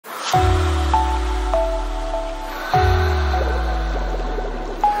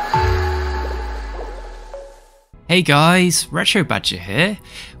Hey guys, Retro Badger here,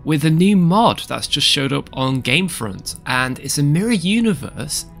 with a new mod that's just showed up on Gamefront, and it's a Mirror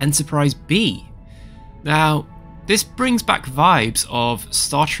Universe Enterprise B. Now, this brings back vibes of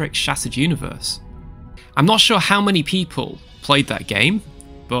Star Trek Shattered Universe. I'm not sure how many people played that game,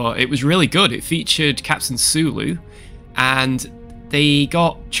 but it was really good. It featured Captain Sulu, and they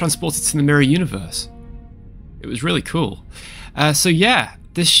got transported to the Mirror Universe. It was really cool. So yeah,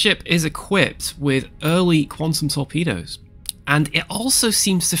 this ship is equipped with early quantum torpedoes, and it also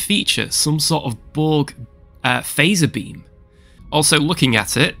seems to feature some sort of Borg phaser beam. Also, looking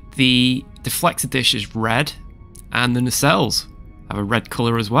at it, the deflector dish is red, and the nacelles have a red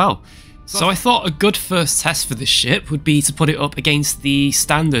colour as well. So I thought a good first test for this ship would be to put it up against the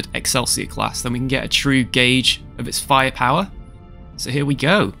standard Excelsior class, then we can get a true gauge of its firepower. So here we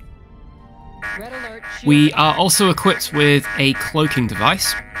go. We are also equipped with a cloaking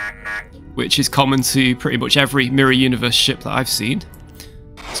device, which is common to pretty much every Mirror Universe ship that I've seen.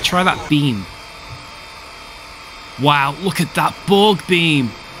 Let's try that beam. Wow, look at that Borg beam!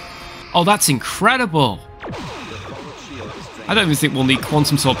 Oh, that's incredible! I don't even think we'll need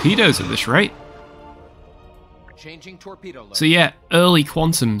quantum torpedoes at this rate. So yeah, early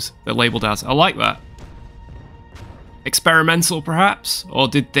quantums, they're labelled as. I like that. Experimental, perhaps? Or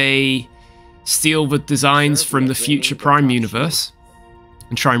did they steal the designs from the future Prime universe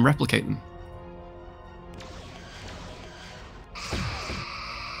and try and replicate them?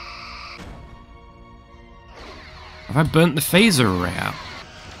 Have I burnt the phaser array out?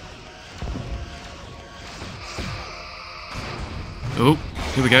 Oh,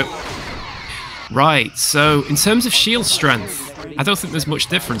 here we go. Right, so in terms of shield strength, I don't think there's much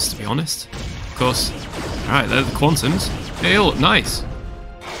difference, to be honest. Of course. Alright, they're the quantums. They all look nice.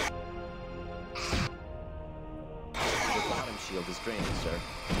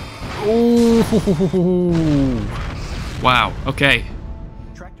 Ooh. Wow, okay.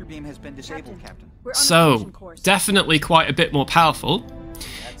 Tractor beam has been disabled, Captain. So, definitely quite a bit more powerful.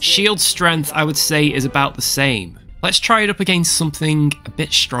 Shield strength, I would say, is about the same. Let's try it up against something a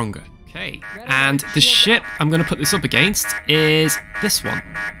bit stronger. Okay, and the ship I'm going to put this up against is this one.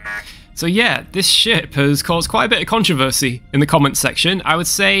 So yeah, this ship has caused quite a bit of controversy in the comments section. I would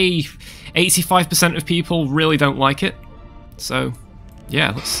say 85% of people really don't like it. So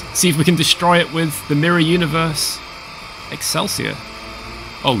yeah, let's see if we can destroy it with the Mirror Universe Excelsior.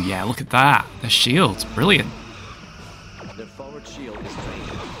 Oh yeah, look at that. The shield's brilliant. The forward shield is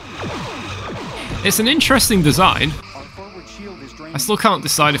It's an interesting design. Our forward shield is I still can't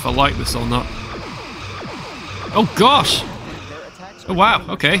decide if I like this or not. Oh gosh! Oh wow,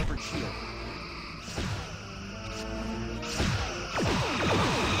 okay.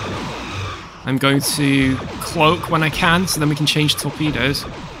 I'm going to cloak when I can, so then we can change torpedoes.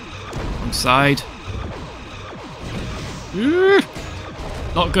 Wrong side.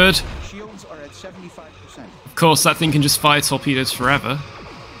 Not good. Shields are at 75%. Of course, that thing can just fire torpedoes forever.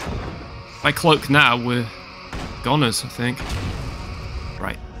 If I cloak now, we're goners, I think.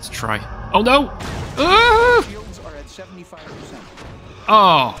 Right, let's try. Oh no! Shields are at 75%.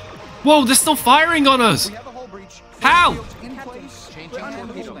 Oh! Whoa, they're still firing on us! We have a hull breach. How? Shields in place.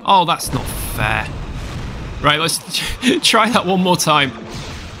 Oh, that's not fair. Right, let's try that one more time.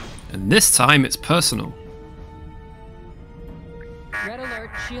 And this time it's personal. Red alert,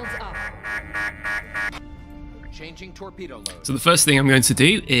 shields up. Changing torpedo load. So the first thing I'm going to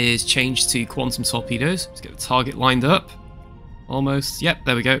do is change to quantum torpedoes. Let's get the target lined up. Almost. Yep,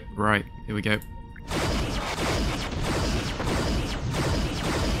 there we go. Right, here we go.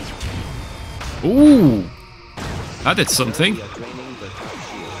 Ooh! That did something.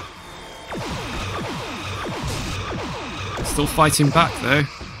 Still fighting back though.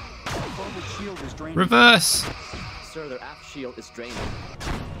 Reverse! Sir, their aft shield is draining.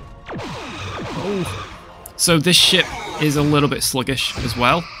 Oh. So this ship is a little bit sluggish as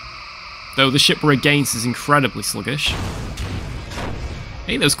well. Though the ship we're against is incredibly sluggish.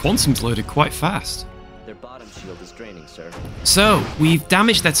 Hey, those quantums loaded quite fast. Their bottom shield is draining, sir. So, we've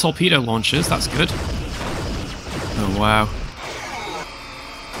damaged their torpedo launchers, that's good. Oh wow.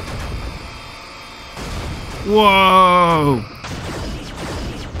 Whoa!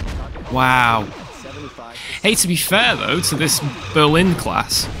 Wow. Hey, to be fair though, to this Berlin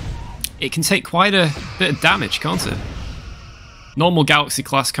class, it can take quite a bit of damage, can't it? Normal Galaxy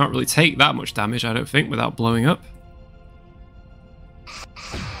class can't really take that much damage, I don't think, without blowing up.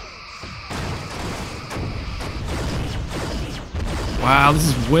 Wow, this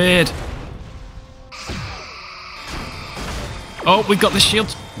is weird. Oh, we've got the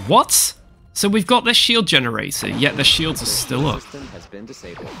shield. What? So we've got this shield generator, yet the shields are still up.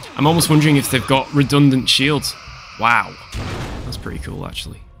 I'm almost wondering if they've got redundant shields. Wow. That's pretty cool,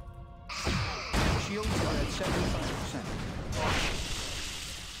 actually. Shields are at 75%.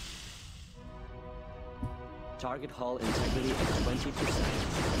 Target hull integrity at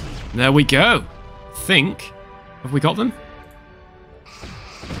 20%. There we go. Think. Have we got them?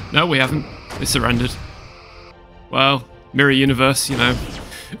 No, we haven't. They surrendered. Well, mirror universe, you know.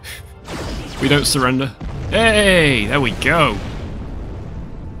 We don't surrender. Hey, there we go.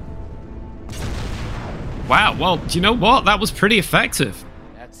 Wow, well, do you know what? That was pretty effective.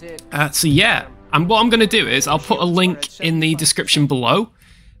 That's it. So yeah, and what I'm going to do is I'll put a link in the description below,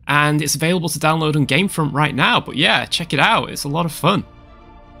 and it's available to download on Gamefront right now. But yeah, check it out. It's a lot of fun.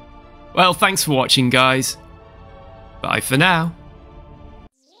 Well, thanks for watching, guys. Bye for now.